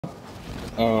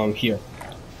Here.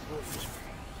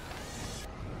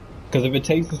 Because if it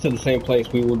takes us to the same place,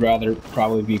 we would rather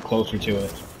probably be closer to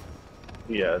it.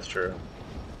 Yeah, that's true.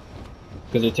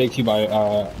 Because it takes you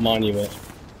by monument.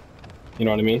 You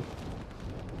know what I mean?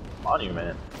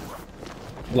 Monument?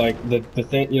 Like the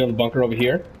thing, you know, the bunker over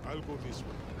here? I'll go this way.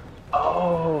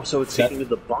 Oh, so it's taking to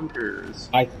the bunkers.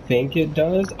 I think it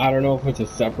does. I don't know if it's a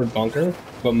separate bunker,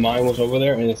 but mine was over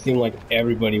there and it seemed like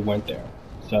everybody went there.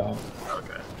 So.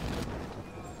 Okay.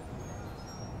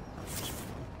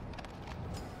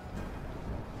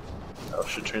 Oh,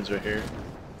 shit, train's right here.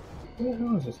 What the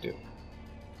hell does this do?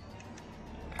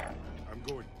 I'm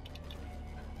going.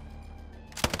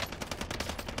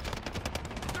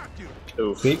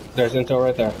 Oof. See, there's intel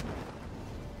right there.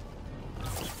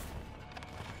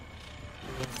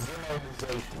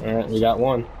 Alright, we got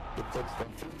one.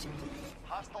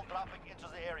 Hostile dropping into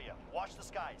the area. Watch the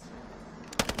skies.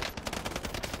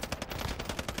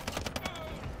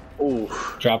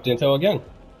 Oof. Dropped intel again.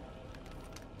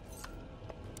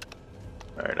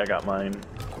 Alright, I got mine.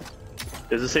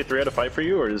 Does it say 3 out of 5 for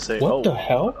you, or does it say... What oh. the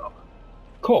hell?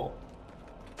 Cool.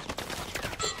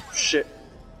 Shit.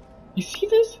 You see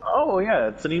this? Oh, yeah,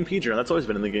 it's an EMP drone. That's always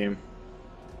been in the game.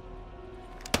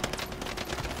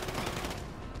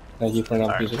 Thank you for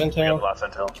another piece of We got the intel. last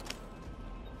intel.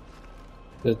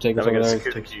 Does it take Now us we over gotta there?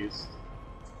 secure the keys.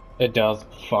 It does.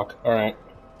 Fuck. Alright.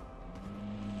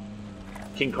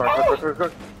 King car,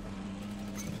 car.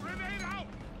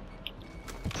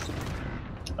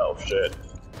 Oh, shit.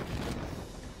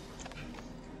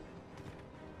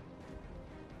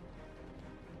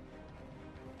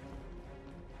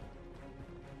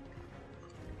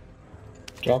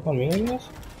 Drop on me, I guess?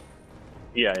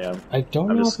 Yeah, yeah. I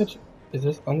don't know if it's... Is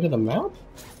this under the map?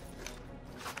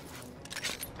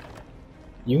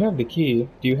 You have the key.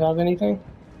 Do you have anything?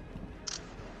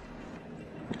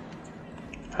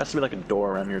 Has to be like a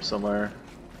door around here somewhere.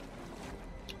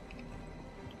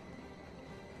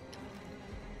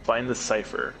 Find the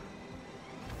cipher.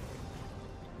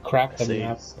 Crack the See.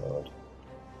 map code.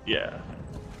 Yeah.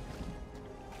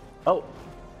 Oh.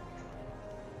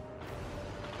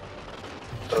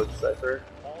 Code cipher.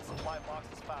 All supply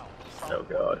boxes found. Oh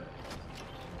god.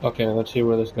 Okay, let's see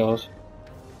where this goes.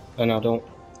 Oh no, don't.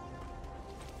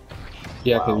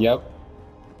 Yeah, Wow. yep.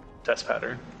 Test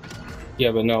pattern.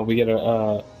 Yeah, but no, we get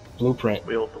a blueprint.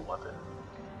 Wield the weapon.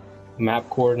 Map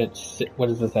coordinates, what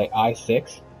does this say,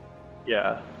 I-6?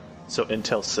 Yeah. So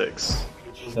Intel 6.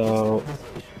 So,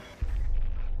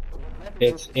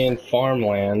 it's in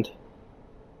farmland.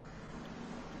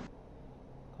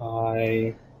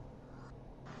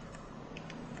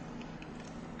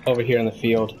 Over here in the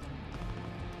field.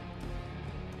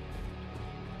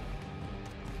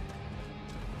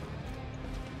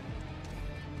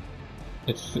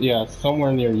 It's, yeah, it's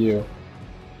somewhere near you.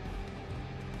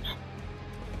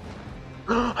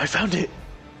 I found it!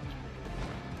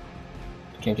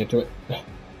 Can't get to it.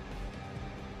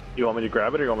 You want me to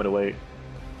grab it or you want me to wait?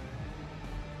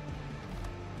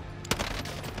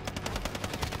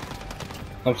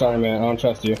 I'm sorry, man, I don't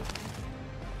trust you.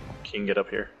 King, get up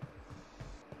here.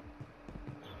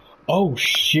 Oh,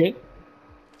 shit!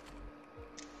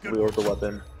 Wield the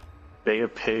weapon. Bay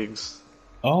of Pigs.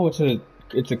 Oh, it's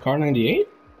a Car 98?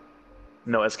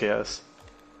 No SKS.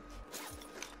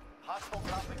 Hostile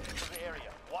dropping into the area.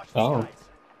 Watch the Oh. skies.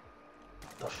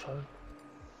 The fuck?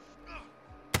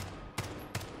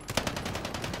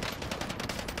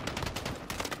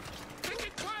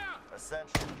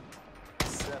 Ascension.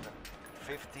 7,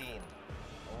 15,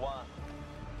 1,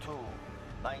 2,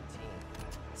 19,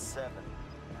 7,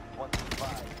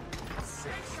 25,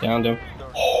 6. Downed him.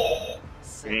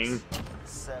 6, King.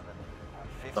 7,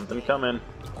 15, Something coming.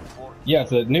 14, Yeah,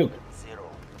 it's a nuke. 0.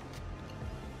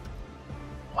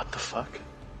 What the fuck?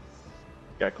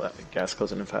 Gas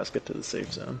closing in fast, get to the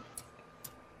safe zone.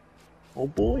 Oh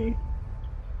boy.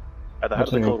 At the height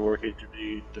of the Cold War,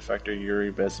 KGB defector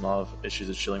Yuri Bezmenov issues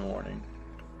a chilling warning.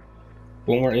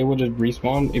 When we're able to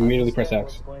respawn, immediately press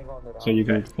X. So you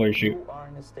can deploy your shoot. You are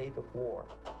in a state of war,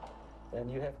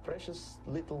 and you have precious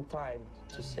little time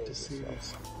to save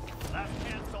yourself. Last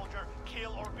chance, soldier.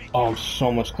 Kill or be Oh, I'm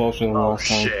so much closer than Oh last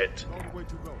time. shit. Long way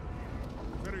to go.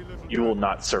 Very little You will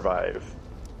not survive.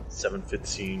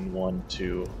 7:15, 1,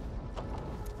 2.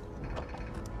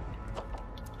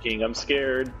 King, I'm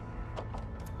scared.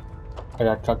 I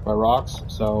got cut by rocks,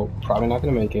 so probably not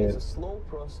gonna make It's a it. slow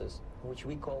process, which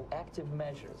we call active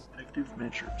measures. Active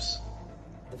measures.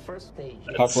 The first stage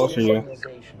How is close are you?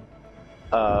 stabilization.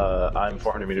 I'm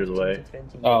 400 meters away.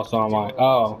 Oh, so am I.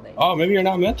 Oh, maybe you're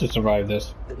not meant to survive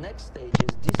this. The next stage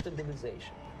is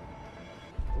destabilization.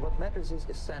 What matters is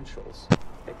essentials: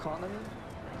 economy,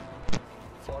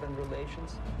 foreign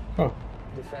relations, Huh.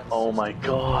 defense. Oh my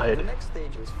system. god. The next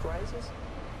stage is crisis,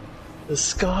 The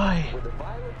sky. with a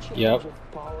violent change Yep.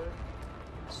 of power,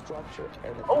 structure,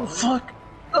 and a Oh fuck.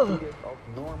 Ugh. period of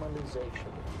normalization.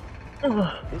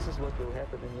 Ugh. This is what will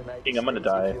happen in the United King, I'm gonna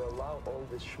States die. if you allow all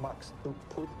these schmucks to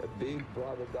put a big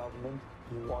brother government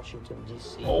in Washington,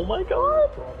 D.C. Oh my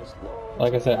god. Promised long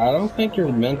Like I said, I don't think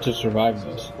you're meant to survive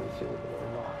this. fulfilled or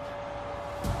not.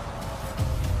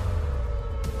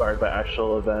 Inspired by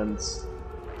actual events.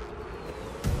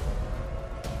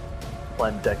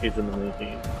 Planned decades in the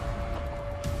making.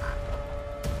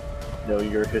 Know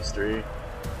your history.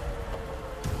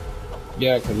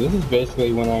 Yeah, because this is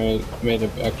basically when I made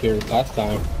it back here last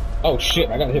time. Oh shit,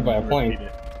 I got hit by a plane. Repeat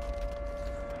it.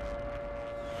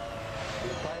 The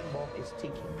time bomb is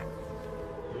ticking.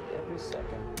 With every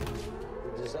second,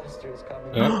 the disaster is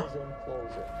coming Yeah. closer and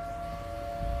closer.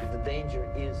 The danger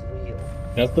is real.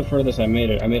 That's the furthest I made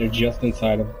it. I made it just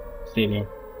inside of stadium.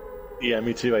 Yeah,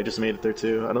 me too. I just made it there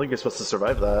too. I don't think you're supposed to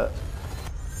survive that.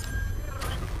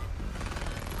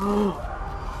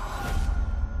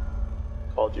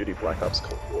 Call of Duty Black Ops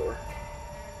Cold War.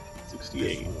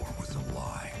 68. This war was a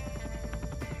lie.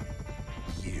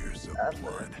 Years of That's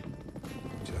blood.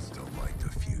 Just to light the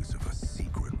fuse of a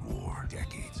secret war,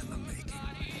 decades in the making.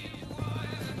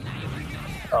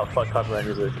 Oh fuck, copyright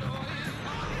music.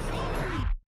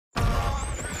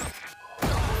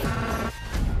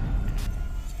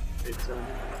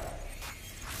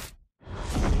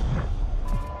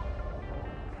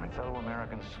 My fellow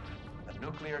Americans, a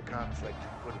nuclear conflict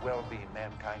could well be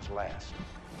mankind's last.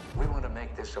 We want to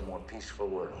make this a more peaceful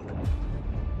world.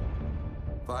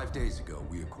 5 days ago,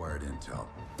 we acquired intel.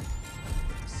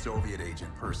 Soviet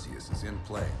agent Perseus is in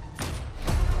play.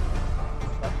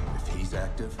 If he's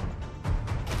active,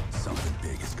 something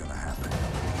big is gonna happen.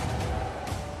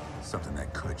 Something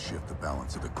that could shift the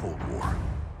balance of the Cold War.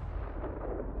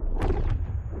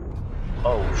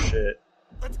 Oh shit.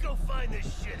 Let's go find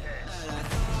this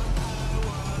shithead.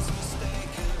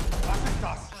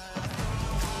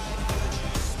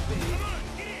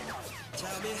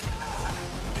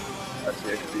 That's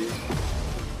the XP.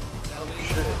 Oh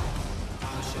shit.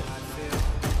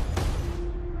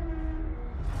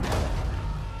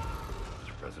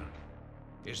 Mr. President,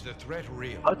 is the threat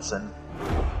real? Hudson.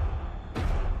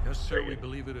 Yes, sir, we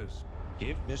believe it is.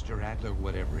 Give Mr. Adler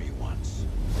whatever he wants.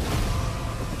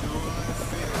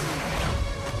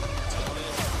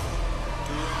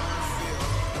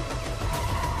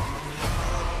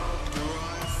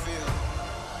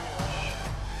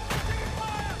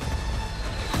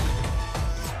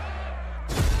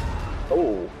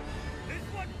 Oh. This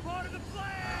wasn't part of the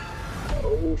plan.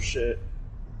 Oh shit.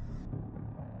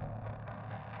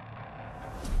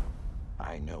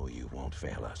 I know you won't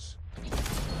fail us.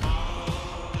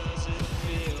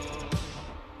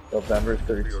 November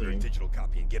Pre-order a 13th. digital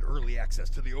copy and get early access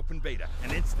to the open beta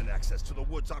and instant access to the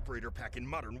Woods Operator Pack in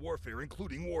Modern Warfare,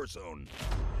 including Warzone.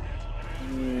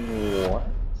 What?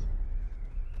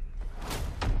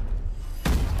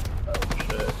 Oh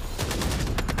shit.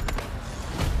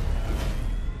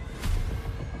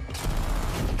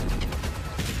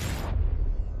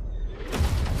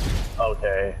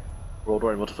 Okay. World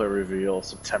War Multiplayer reveal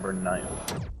September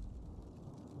 9th.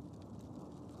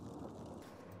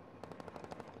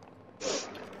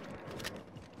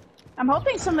 I'm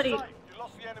hoping somebody You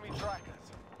lost the enemy trackers.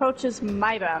 approaches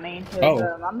my bounty. 'Cause,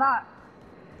 Oh. I'm not.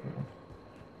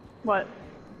 What?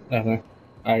 Nothing.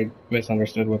 I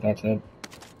misunderstood what that said.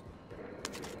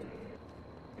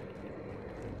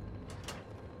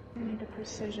 I need a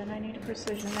precision, I need a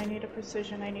precision, I need a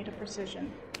precision, I need a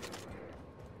precision.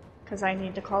 Because I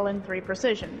need to call in 3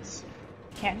 precisions.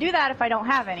 Can't do that if I don't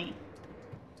have any.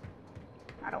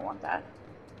 I don't want that.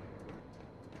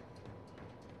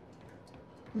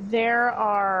 There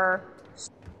are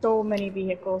so many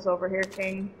vehicles over here,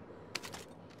 King.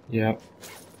 Yep.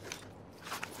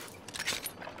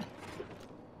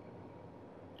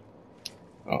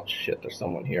 Oh shit, there's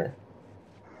someone here.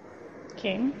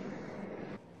 King?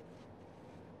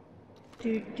 Do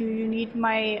you need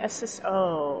my assist?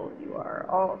 Oh, you are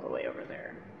all the way over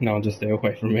there. No, just stay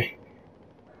away from me.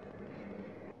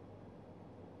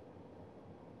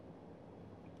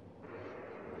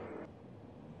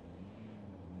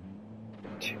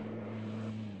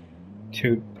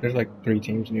 Two, there's like 3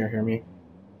 teams near here me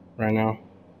right now.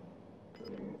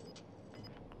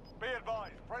 Be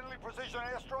advised, friendly precision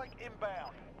airstrike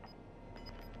inbound.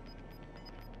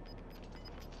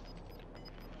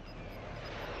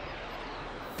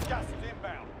 Gas is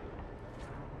inbound.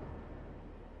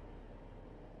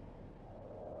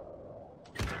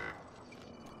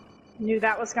 Knew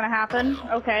that was gonna happen.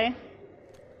 Okay.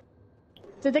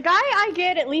 Did the guy I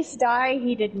get at least die?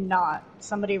 He did not.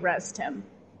 Somebody rezzed him.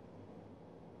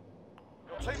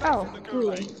 Oh,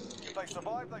 really?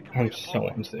 I'm so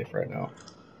unsafe right now.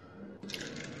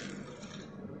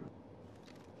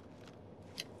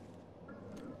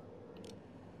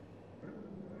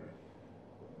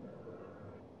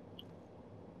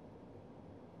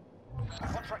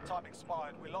 Contract time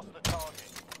expired. We lost the target.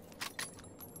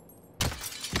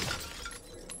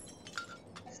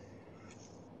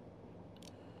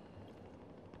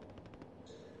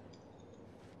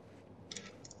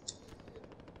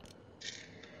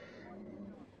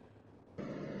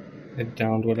 I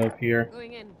downed one up here.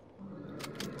 Going in.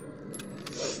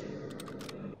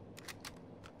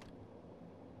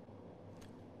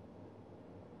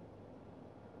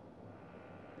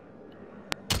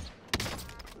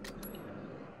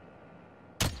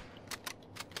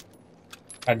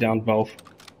 I downed both.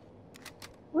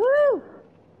 Woo!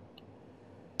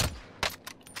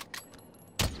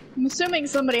 I'm assuming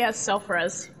somebody has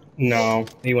self-res. No,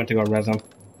 he went to go res him.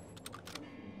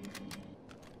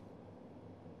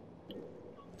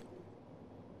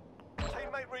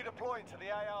 Teammate redeploying to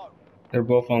the AO. They're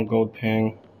both on gold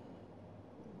ping.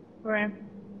 Right.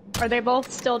 Are they both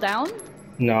still down?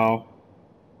 No.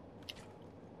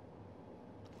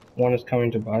 One is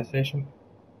coming to buy station.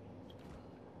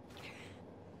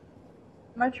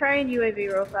 I'm gonna try and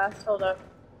UAV real fast. Hold up.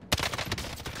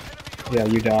 Yeah,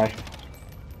 you die.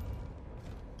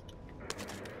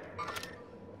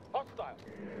 Hostile.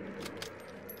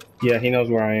 Yeah, he knows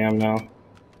where I am now.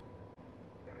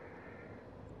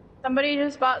 Somebody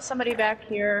just bought somebody back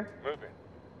here. Moving.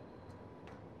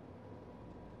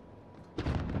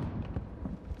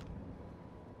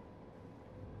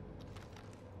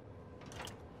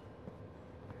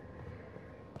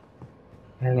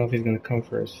 I don't know if he's gonna come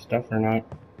for his stuff or not.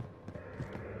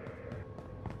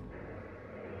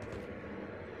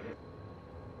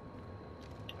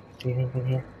 See him from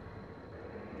here?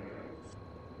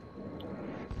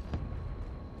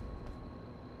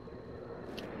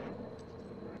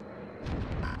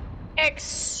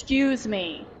 Excuse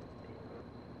me.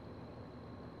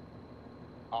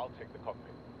 I'll take the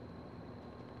cockpit.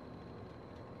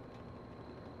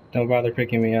 Don't bother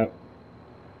picking me up.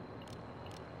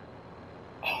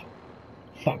 Oh,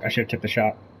 fuck, I should have took the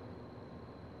shot.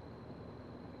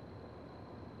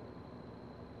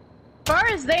 As far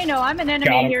as they know, I'm an Got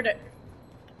enemy him. here to...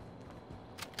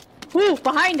 Woo!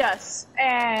 Behind us!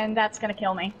 And that's gonna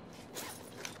kill me.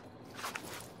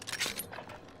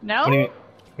 No?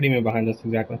 What do you mean behind us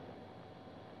exactly?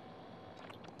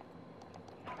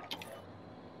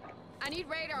 I need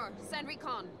radar. Send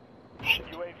recon.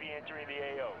 UAV entering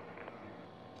the AO.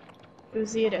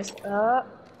 Uzi it is.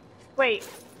 Wait.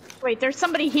 Wait, there's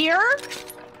somebody here?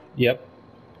 Yep.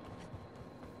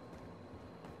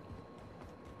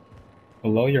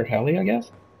 Below your heli, I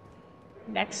guess?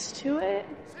 Next to it?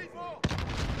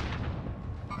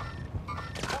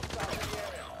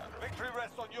 Victory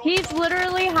rests on your He's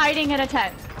literally hiding in a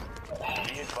tent.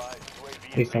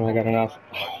 Please tell me I got enough.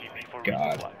 Oh my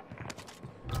god.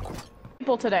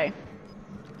 People today.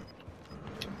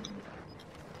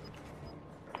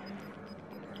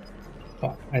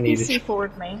 Fuck, I He's needed.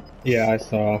 C4'd me. Yeah, I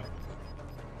saw.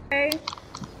 Okay.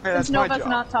 Since Nova's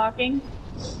not talking.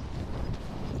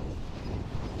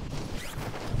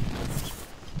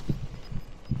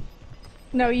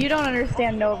 No, you don't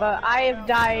understand, Nova. I have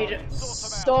died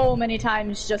so many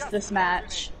times just this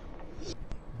match.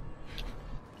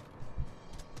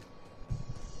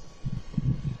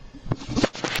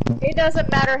 It doesn't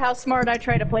matter how smart I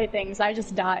try to play things, I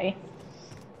just die.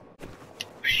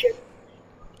 Shit.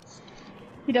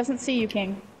 He doesn't see you,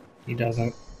 King. He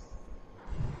doesn't.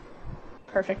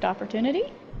 Perfect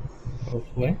opportunity.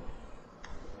 Hopefully.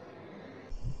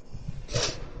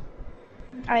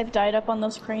 I've died up on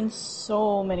those cranes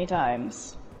so many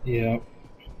times. Yeah.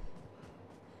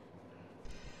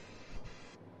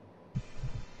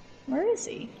 Where is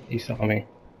he? He saw me.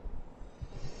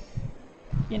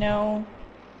 You know,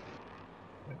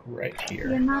 Like right you're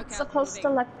here. not supposed to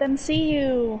let them see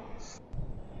you.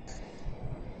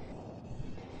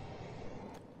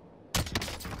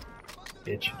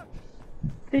 Bitch.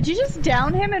 Did you just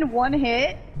down him in one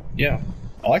hit? Yeah.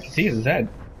 All I can see is his head.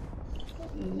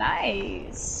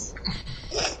 Nice.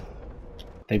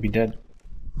 They'd be dead.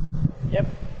 Yep.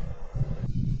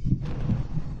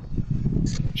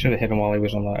 Should have hit him while he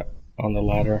was on the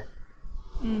ladder.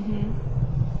 Mm-hmm.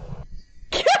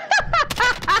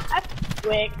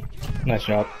 Twix. Nice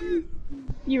job.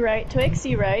 You right, Twix,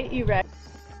 you right, you right.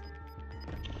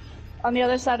 On the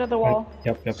other side of the wall.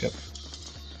 Yep. gas is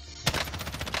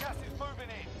moving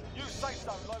in. New safe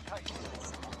zone located.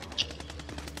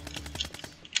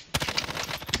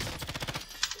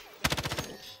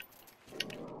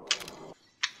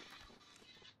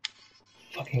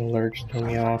 Fucking lurch threw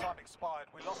me off. Time expired.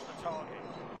 We lost the target.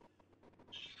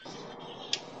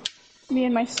 Me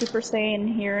and my Super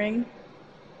Saiyan hearing.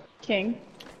 King.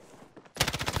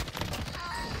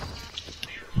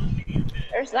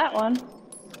 There's that one.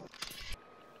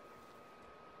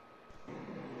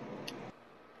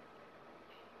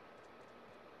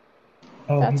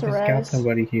 Oh, That's he a just got res.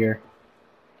 somebody here.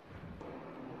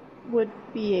 Would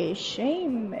be a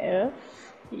shame if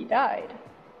he died.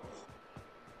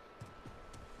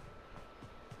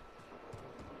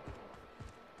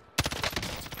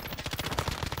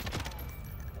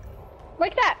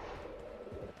 Like that!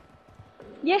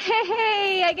 Yay!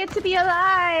 I get to be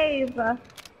alive!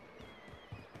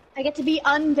 I get to be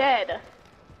undead.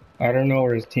 I don't know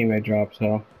where his teammate dropped,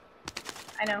 so.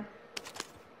 I know.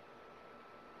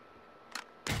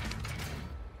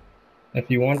 If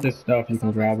you want this stuff, you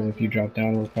can grab it if you drop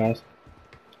down real fast.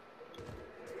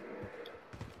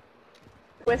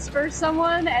 Whisper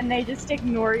someone and they just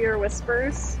ignore your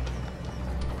whispers.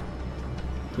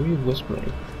 Who are you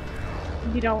whispering?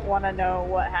 You don't want to know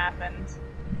what happened.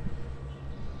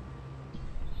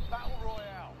 Battle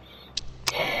Royale.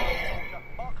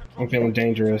 I'm feeling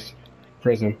dangerous.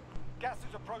 Prison. Gas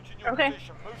is approaching your Okay.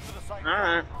 position. Move to the safe.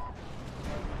 Alright.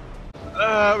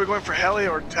 We're going for heli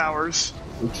or towers?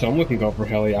 Someone can go for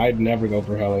heli. I'd never go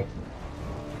for heli.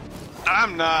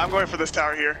 I'm not. I'm going for this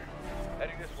tower here.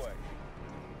 Heading this way.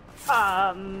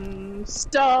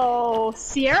 So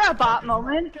Sierra bot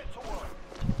moment. Get to work.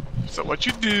 So what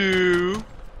you do?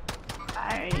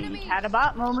 I had a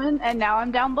bot moment and now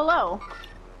I'm down below.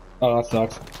 Oh, that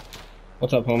sucks.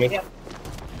 What's up, homie? Yep.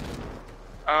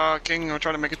 King, I'm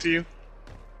trying to make it to you.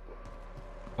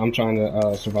 I'm trying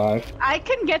to survive. I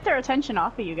can get their attention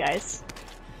off of you guys.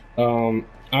 I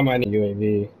might need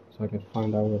UAV so I can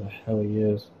find out where the hell he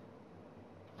is.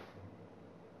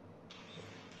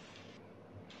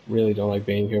 Really don't like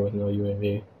being here with no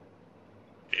UAV.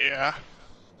 Yeah.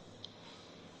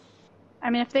 I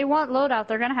mean, if they want loadout,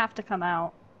 they're gonna have to come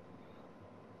out.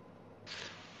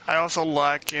 I also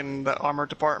lack in the armor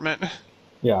department.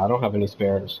 Yeah, I don't have any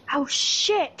spares. Oh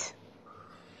shit!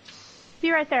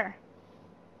 Be right there.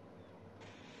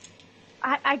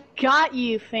 I got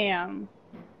you, fam.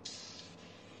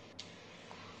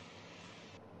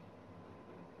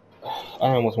 I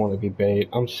almost want to be bait.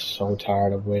 I'm so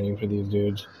tired of waiting for these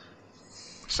dudes.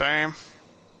 Same.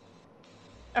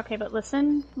 Okay, but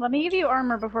listen, let me give you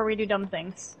armor before we do dumb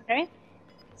things, okay?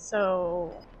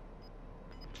 So...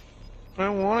 I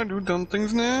want to do dumb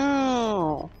things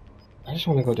now. I just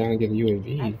want to go down and get a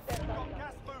UAV.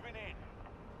 Gas moving in.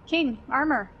 King,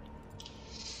 armor.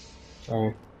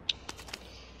 Sorry.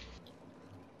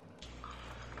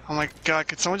 Oh my god,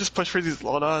 could someone just push for these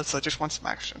loadouts? I just want some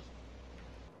action.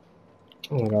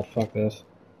 Oh my god, fuck this.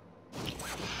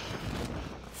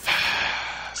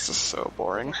 This is so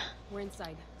boring. We're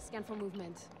inside. Scan for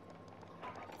movement.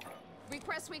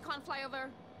 Request recon flyover.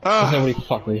 There's Oh, nobody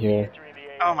fucking here.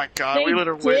 oh my god, They we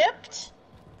literally dipped?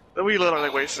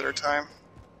 wasted our time.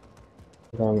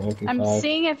 I'm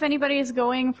seeing if anybody is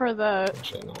going for the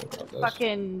Shit, no, grab this.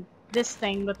 fucking this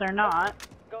thing, but they're not.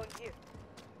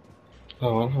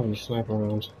 Oh, I don't have any sniper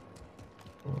rounds.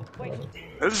 Oh,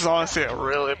 This is honestly a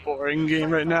really boring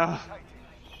game right now.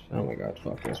 oh my god,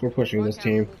 fuck this. We're pushing this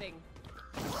team.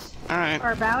 Alright.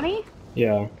 Our bounty?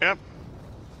 Yeah. Yep.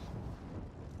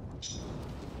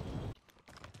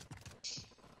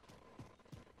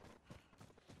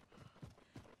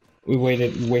 We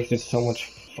wasted so much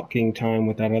fucking time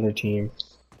with that other team.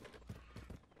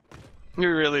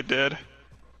 You really did.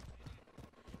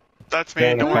 That's They're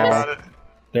me, in the don't worry car. about it.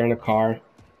 They're in the car.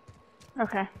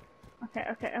 Okay.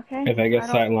 Okay. If I get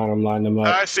sight line, I'm lining them up.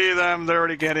 I see them, they're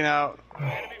already getting out. Copy,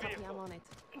 I'm on it.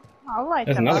 I'll light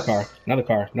There's them another up. car. Another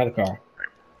car. Another car.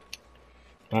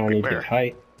 I need to Where? get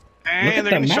height. Look And at they're the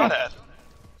getting shot map.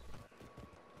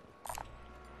 at.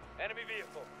 Enemy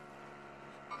vehicle.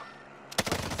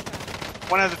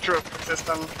 One has a trophy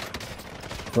system.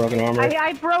 Broken armor.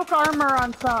 I broke armor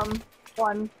on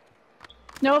one.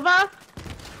 Nova?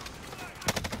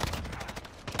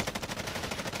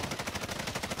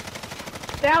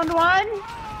 Downed one?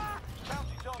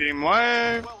 Team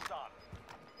wipe. Well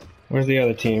done. Where's the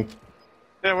other team?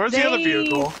 Yeah, where's the other They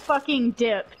vehicle? fucking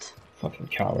dipped. Fucking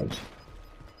cowards.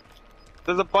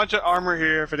 There's a bunch of armor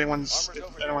here if anyone's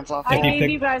off. I gave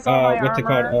you guys all my what's it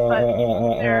armor,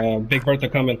 called? there. Big Bertha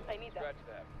coming.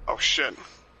 Oh shit.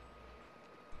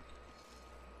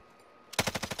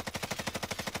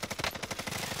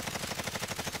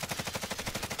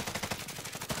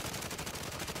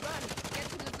 Run. Get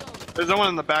to the zone. There's no one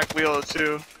in the back wheel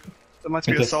too. That must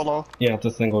be a It's solo. Yeah, it's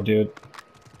a single dude.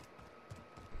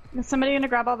 Is somebody gonna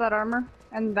grab all that armor?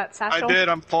 And that I satchel? did.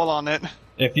 I'm full on it.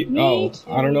 If you, Me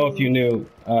I don't know if you knew,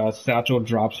 Satchel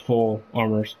drops full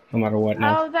armors no matter what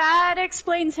now. Oh, that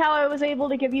explains how I was able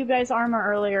to give you guys armor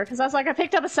earlier. Because I was like, I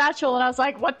picked up a satchel and I was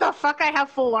like, what the fuck? I have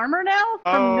full armor now?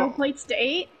 From no plates to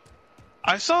 8?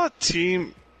 I saw a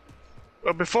team.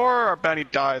 Before our bounty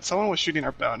died, someone was shooting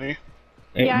our bounty.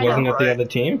 Yeah, Wasn't I know, it the right? other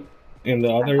team? In the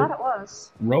I other thought it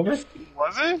was. rover?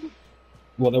 Was it?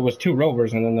 Well, there was 2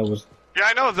 rovers and then there was... Yeah,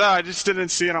 I know that. I just didn't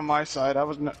see it on my side. I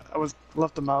was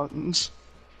left the mountains.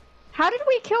 How did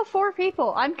we kill 4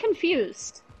 people? I'm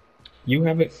confused. You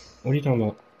have it... What are you talking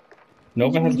about?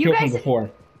 Nova has You killed him guys-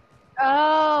 before.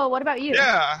 Oh, what about you?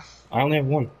 Yeah. I only have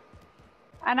 1.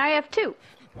 And I have 2.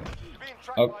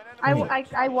 Oh,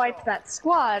 I wiped that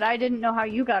squad. I didn't know how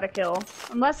you got a kill.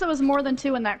 Unless there was more than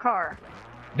 2 in that car.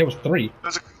 there was 3.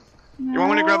 You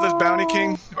want me to grab this bounty,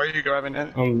 King? Or are you grabbing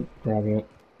it? I'm grabbing it.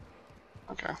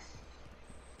 Okay.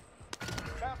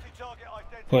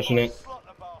 Pushing it.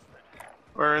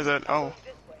 Where is it? Oh.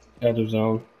 Edge of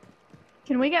zone.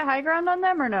 Can we get high ground on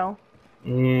them or no?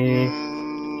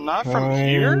 Not from Fine.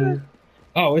 here?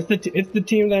 Oh, it's the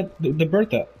team that... The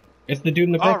Bertha. It's the dude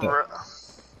in the Bertha.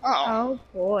 Oh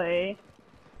boy.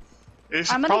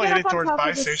 It's I'm gonna probably get headed up on towards top buy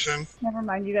of this- station. Never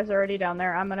mind, you guys are already down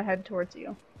there. I'm gonna head towards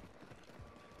you.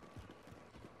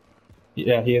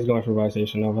 Yeah, he is going for buy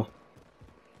station, Nova.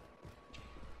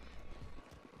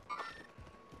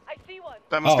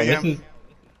 That must Oh, be this him. is...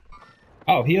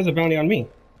 Oh, he has a bounty on me.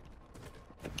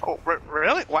 Oh,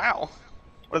 really? Wow.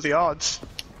 What are the odds?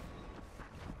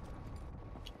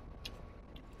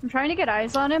 I'm trying to get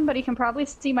eyes on him, but he can probably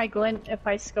see my glint if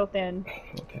I scope in.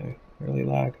 Okay, really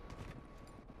lag.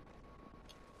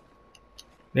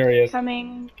 There he is.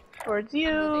 Coming towards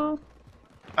you.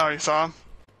 Oh, you saw him?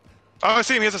 Oh, I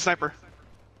see him. He has a sniper.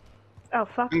 Oh,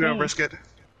 fuck I'm gonna me. risk it.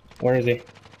 Where is he?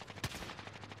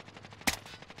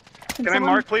 Can I someone-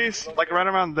 mark, please? Like right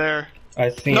around there. I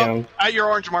see No, him. at your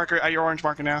orange marker. At your orange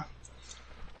marker now.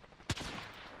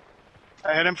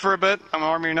 I hit him for a bit. I'm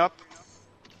armoring up.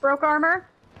 Broke armor.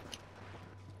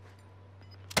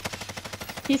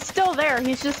 He's still there.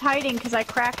 He's just hiding because I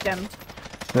cracked him.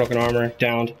 Broken armor,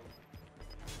 downed.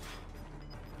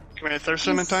 Can we thirst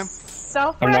him in time?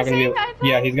 Self-resing, I'm not gonna be. I think?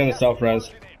 Yeah, he's gonna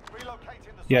self-res.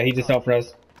 Yeah, he just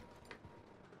self-res.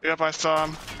 Yep, I saw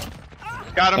him.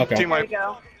 Got him. Okay. Team There you wipe.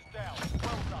 go.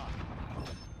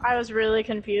 I was really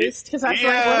confused because I was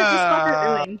like, what is this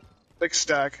fucker doing? Big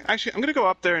stack. Actually, I'm gonna go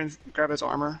up there and grab his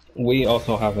armor. We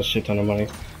also have a shit ton of money.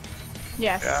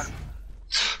 Yes. Yeah.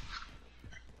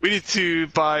 We need to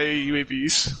buy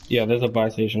UAVs. Yeah, there's a buy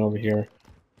station over here.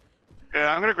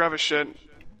 Yeah, I'm gonna grab his shit.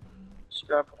 Just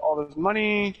grab all this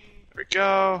money. There we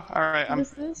go. Alright, What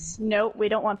is this? Nope, we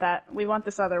don't want that. We want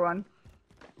this other one.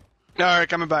 Alright,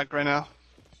 coming back right now.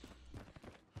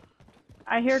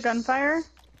 I hear gunfire.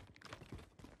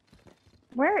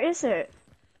 Where is it?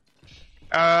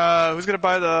 Who's gonna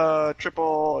buy the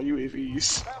triple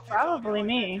UAVs? Probably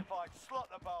me.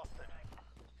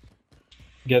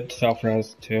 Get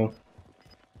self-res too.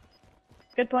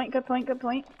 Good point, good point, good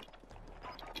point.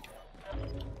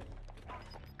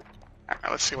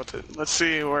 Alright, let's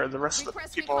see where the rest of the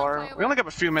people are. We only have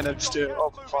a few minutes too. Oh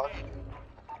fuck.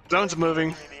 Zone's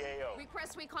moving.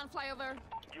 Request recon flyover.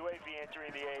 UAV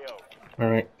entering the AO.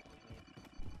 Alright.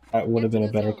 That would have been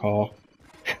a better call.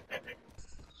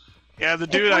 Yeah, the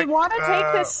dude If I we want to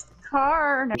take this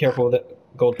car... Be careful with it.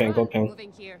 Gold ping, gold ping.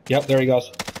 Moving here. Yep, there he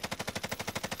goes.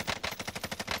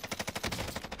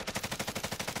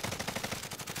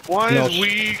 One No is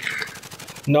weak.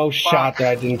 No shot that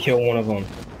I didn't kill one of them.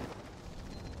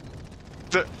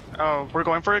 Oh, we're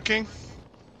going for it, King?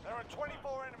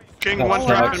 King, No, one Oh,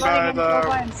 dropping wow. by All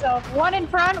by the himself. One in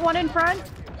front, one in front.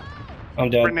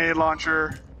 I'm dead. grenade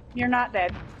launcher. You're not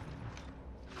dead.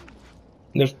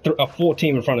 There's a full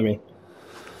team in front of me.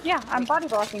 Yeah, I'm body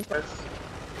blocking first.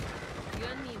 You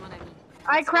and me, mon ami.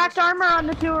 I cracked armor on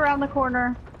the 2 around the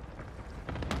corner.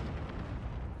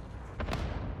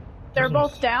 They're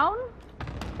both down?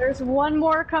 There's one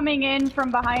more coming in from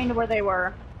behind where they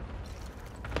were.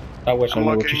 I wish I I'm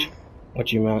knew looking.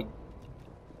 what you meant.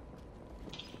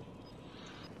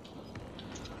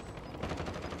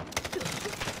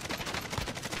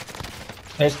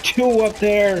 There's 2 up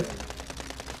there.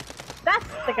 That's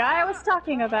the guy I was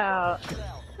talking about.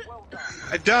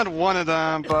 I downed one of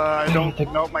them, but I don't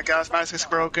know. My gas mask is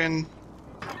broken.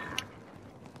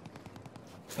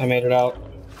 I made it out.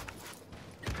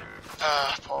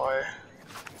 Ah, boy.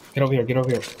 Get over here, get over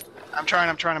here. I'm trying.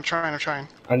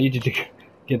 I need you to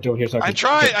get over here so I can... I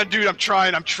tried, dude, I'm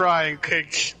trying. Okay.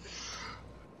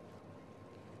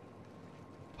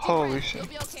 Holy shit. You'll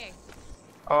be okay.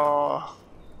 Oh.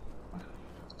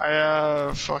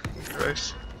 Fucking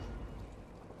Christ.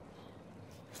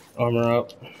 Armor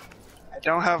up. I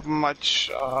don't have much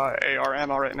AR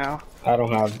ammo right now. I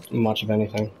don't have much of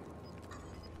anything.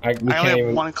 I only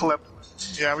have one clip.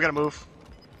 Yeah, we gotta move.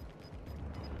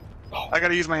 I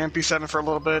gotta use my MP7 for a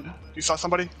little bit. You saw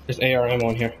somebody? There's AR ammo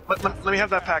in here. Let me have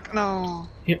that pack. No.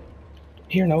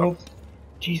 Here, no.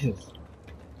 Jesus.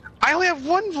 I only have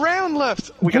one round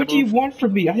left. What do you want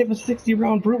from me? I have a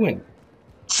 60-round Bruin.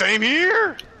 Same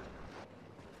here.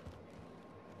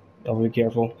 Oh, be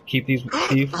careful. Keep these.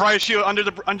 Riot shield under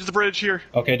the bridge here.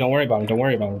 Okay, don't worry about him. Don't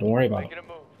worry about him. Don't worry about him.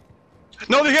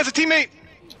 No, he has a teammate.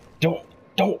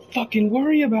 Don't fucking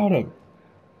worry about him.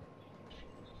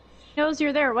 He knows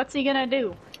you're there. What's he gonna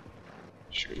do?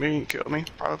 Shoot me, kill me,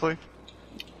 probably.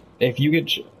 If you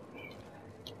get.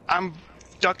 I'm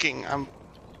ducking. I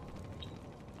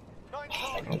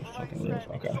don't fucking live.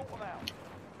 Okay.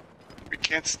 We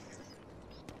can't.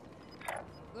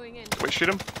 Going in. Wait, shoot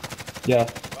him. Yeah.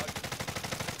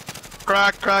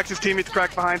 Cracked. His teammate's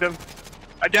cracked behind him.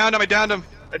 I downed him. I downed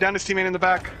his teammate in the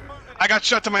back. I got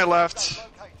shot to my left.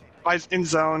 In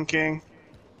zone, King.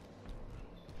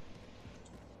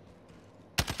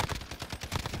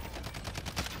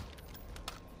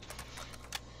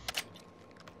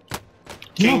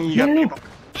 King, you got people.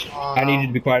 I need you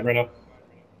to be quiet right now.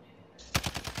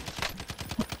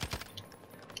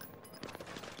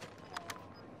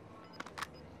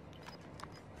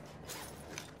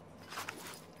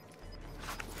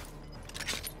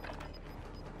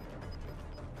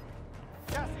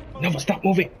 No, stop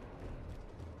moving.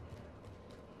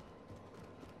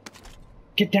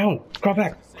 Get down. Crawl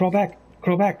back. Crawl back.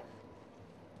 Crawl back.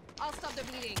 I'll stop the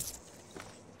bleeding.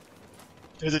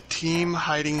 There's a team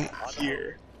hiding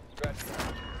here. Do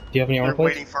you have any armor They're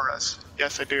plates? waiting for us.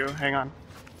 Yes, I do. Hang on.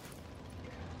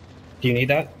 Do you need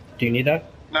that? Do you need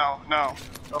that? No.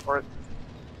 Go for it.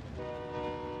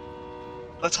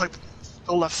 Let's like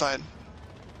the left side.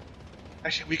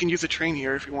 Actually, we can use the train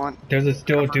here if you want. There's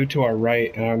still a dude to our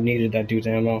right, and I needed that dude's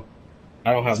ammo.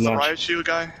 I don't have This is much. the riot shield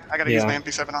guy. I gotta use my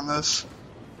MP7 on this.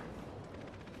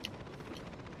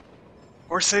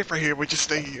 We're safe right here. We just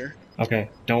stay here. Okay,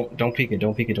 don't peek it.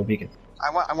 Don't peek it. Don't peek it.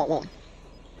 I want one.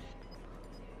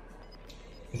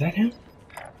 Is that him?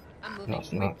 I'm moving. No,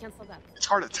 it's not. Cancel that. It's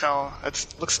hard to tell. It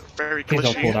looks very Please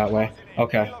don't pull glitchy. that way.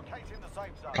 Okay.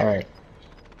 All right.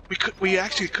 We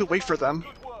actually could wait for them.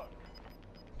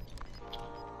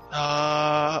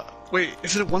 Wait,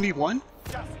 is it a 1v1?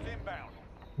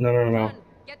 No.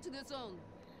 Get to the zone.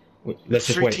 Let's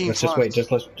just wait. Let's just wait.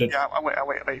 Just Yeah, I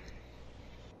wait.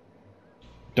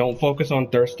 Don't focus on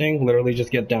thirsting. Literally,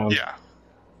 just get down. Yeah.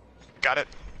 Got it.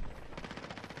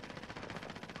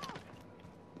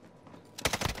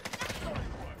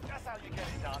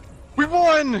 We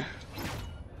won!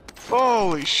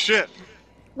 Holy shit.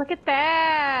 Look at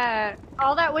that!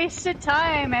 All that wasted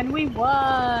time, and we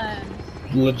won!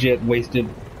 Legit wasted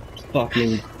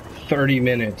fucking 30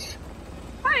 minutes.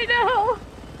 I know!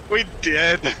 We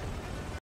did.